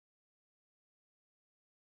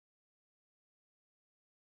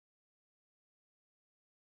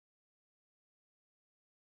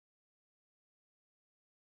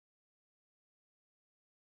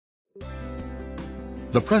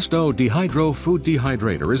The Presto Dehydro food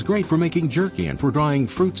dehydrator is great for making jerky and for drying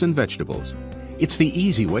fruits and vegetables. It's the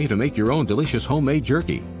easy way to make your own delicious homemade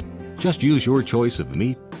jerky. Just use your choice of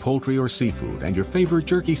meat, poultry, or seafood and your favorite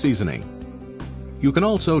jerky seasoning. You can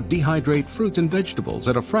also dehydrate fruits and vegetables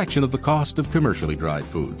at a fraction of the cost of commercially dried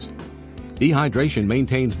foods. Dehydration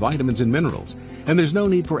maintains vitamins and minerals, and there's no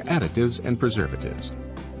need for additives and preservatives.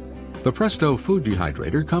 The Presto food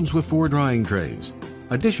dehydrator comes with 4 drying trays.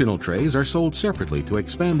 Additional trays are sold separately to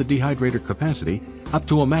expand the dehydrator capacity up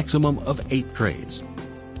to a maximum of 8 trays.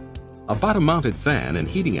 A bottom-mounted fan and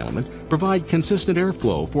heating element provide consistent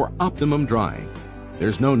airflow for optimum drying.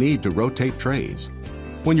 There's no need to rotate trays.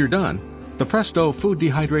 When you're done, the Presto food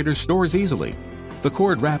dehydrator stores easily. The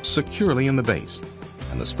cord wraps securely in the base,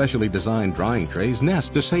 and the specially designed drying trays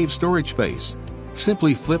nest to save storage space.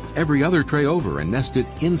 Simply flip every other tray over and nest it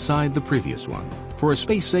inside the previous one for a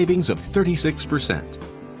space savings of 36%.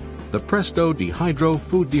 The Presto Dehydro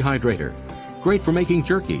food dehydrator, great for making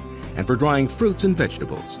jerky and for drying fruits and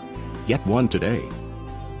vegetables. Get one today.